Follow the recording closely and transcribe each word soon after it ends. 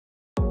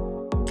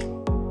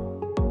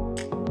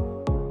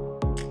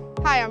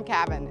Hi, I'm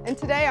Kevin, and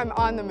today I'm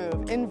on the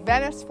move in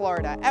Venice,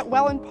 Florida at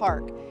Wellen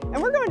Park.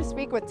 And we're going to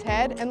speak with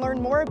Ted and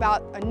learn more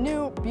about a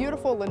new,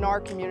 beautiful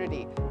Lennar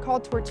community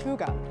called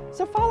Tortuga.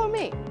 So follow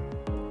me.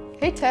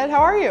 Hey Ted,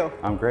 how are you?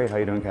 I'm great. How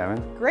you doing, Kevin?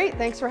 Great.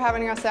 Thanks for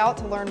having us out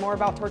to learn more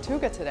about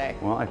Tortuga today.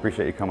 Well, I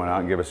appreciate you coming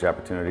out and give us the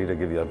opportunity to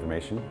give you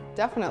information.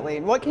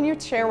 Definitely. What can you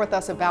share with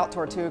us about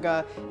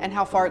Tortuga and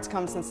how far it's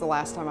come since the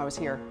last time I was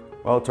here?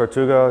 Well,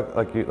 Tortuga,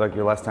 like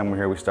your last time we were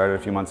here, we started a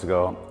few months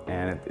ago,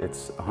 and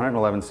it's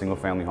 111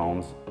 single-family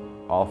homes,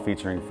 all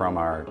featuring from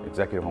our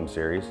executive home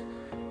series.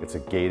 It's a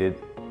gated,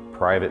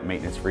 private,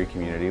 maintenance-free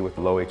community with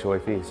low HOA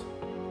fees.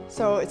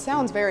 So it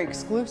sounds very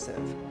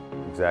exclusive.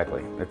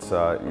 Exactly. It's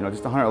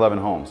just 111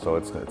 homes, so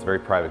it's a very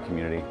private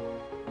community.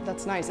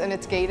 That's nice. And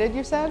it's gated,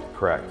 you said?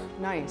 Correct.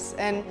 Nice.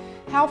 And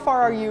how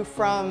far are you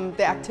from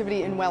the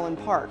activity in Wellen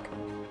Park?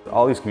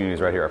 All these communities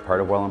right here are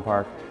part of Wellen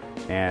Park,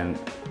 and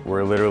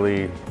we're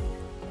literally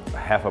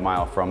half a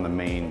mile from the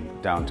main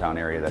downtown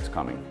area that's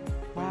coming.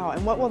 Wow,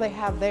 and what will they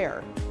have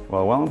there?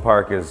 Well, Wellen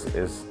Park is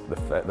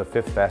the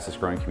fifth fastest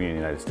growing community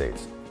in the United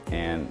States,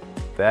 and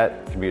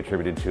that can be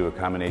attributed to a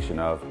combination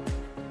of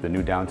the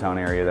new downtown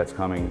area that's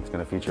coming. It's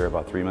going to feature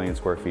about 3 million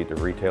square feet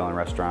of retail and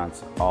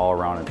restaurants all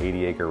around an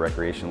 80-acre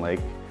recreation lake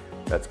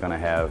that's going to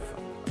have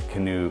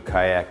canoe,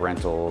 kayak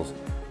rentals,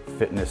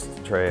 fitness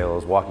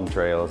trails, walking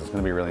trails. It's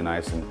going to be really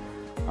nice, and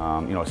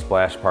a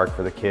splash park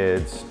for the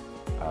kids.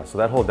 So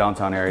that whole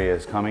downtown area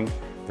is coming.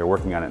 They're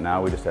working on it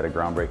now. We just had a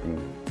groundbreaking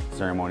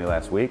ceremony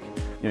last week.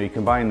 You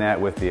combine that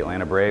with the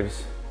Atlanta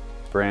Braves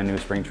brand new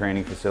spring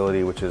training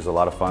facility, which is a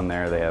lot of fun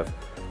there. They have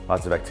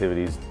lots of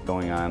activities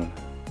going on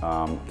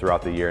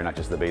throughout the year, not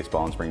just the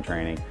baseball and spring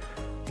training.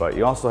 But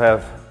you also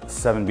have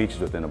 7 beaches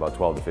within about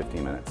 12 to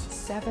 15 minutes.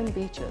 7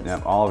 beaches?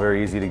 Yeah, all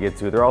very easy to get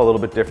to. They're all a little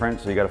bit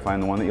different, so you got to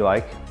find the one that you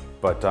like.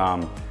 But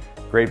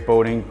great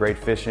boating, great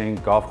fishing,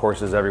 golf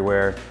courses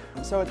everywhere.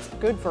 So it's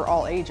good for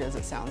all ages,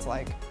 it sounds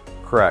like.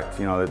 Correct.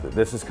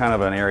 This is kind of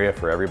an area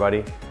for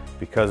everybody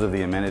because of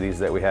the amenities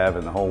that we have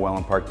in the whole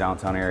Wellen Park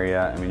downtown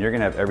area. I mean, you're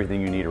going to have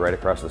everything you need right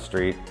across the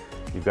street.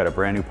 You've got a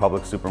brand new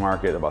Publix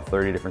supermarket, about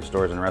 30 different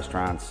stores and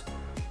restaurants.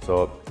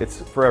 So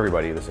it's for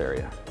everybody, this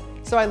area.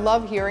 So I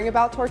love hearing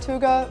about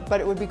Tortuga,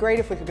 but it would be great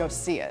if we could go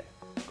see it.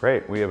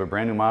 Great. We have a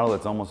brand new model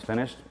that's almost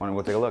finished. Why don't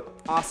we go take a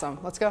look? Awesome.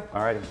 Let's go.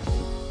 All righty.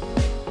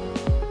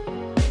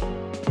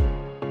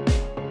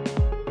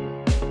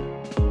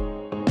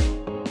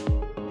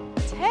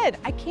 Ted,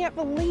 I can't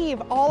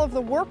believe all of the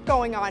work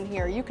going on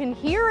here. You can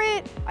hear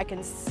it, I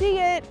can see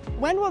it.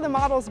 When will the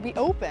models be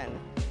open?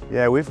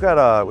 Yeah, we've got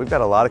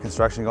a lot of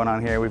construction going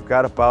on here. We've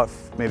got about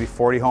maybe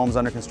 40 homes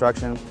under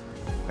construction.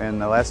 In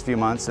the last few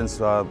months since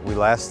we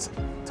last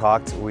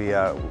talked, we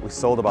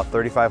sold about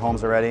 35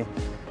 homes already,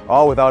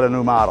 all without a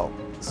new model.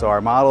 So our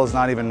model is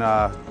not even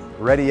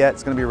ready yet.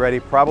 It's going to be ready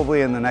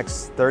probably in the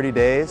next 30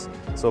 days.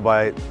 So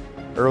by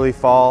early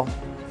fall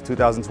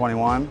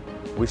 2021,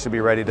 we should be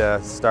ready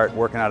to start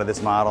working out of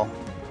this model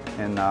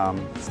and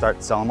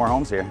start selling more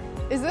homes here.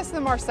 Is this the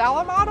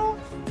Marsala model?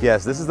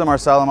 Yes, this is the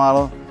Marsala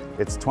model.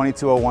 It's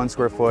 2201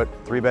 square foot,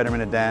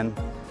 3-bedroom and a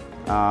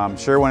den.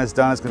 Sure, when it's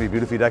done, it's going to be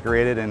beautifully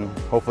decorated, and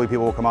hopefully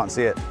people will come out and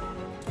see it.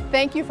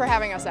 Thank you for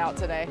having us out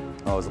today.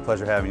 Oh, it was a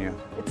pleasure having you.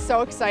 It's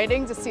so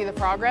exciting to see the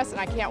progress,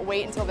 and I can't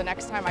wait until the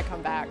next time I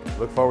come back.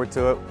 Look forward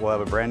to it. We'll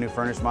have a brand new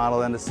furnished model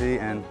then to see,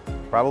 and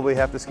probably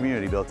half this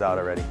community built out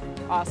already.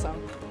 Awesome.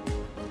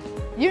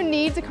 You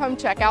need to come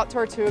check out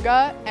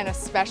Tortuga, and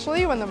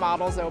especially when the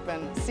model's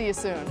open. See you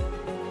soon.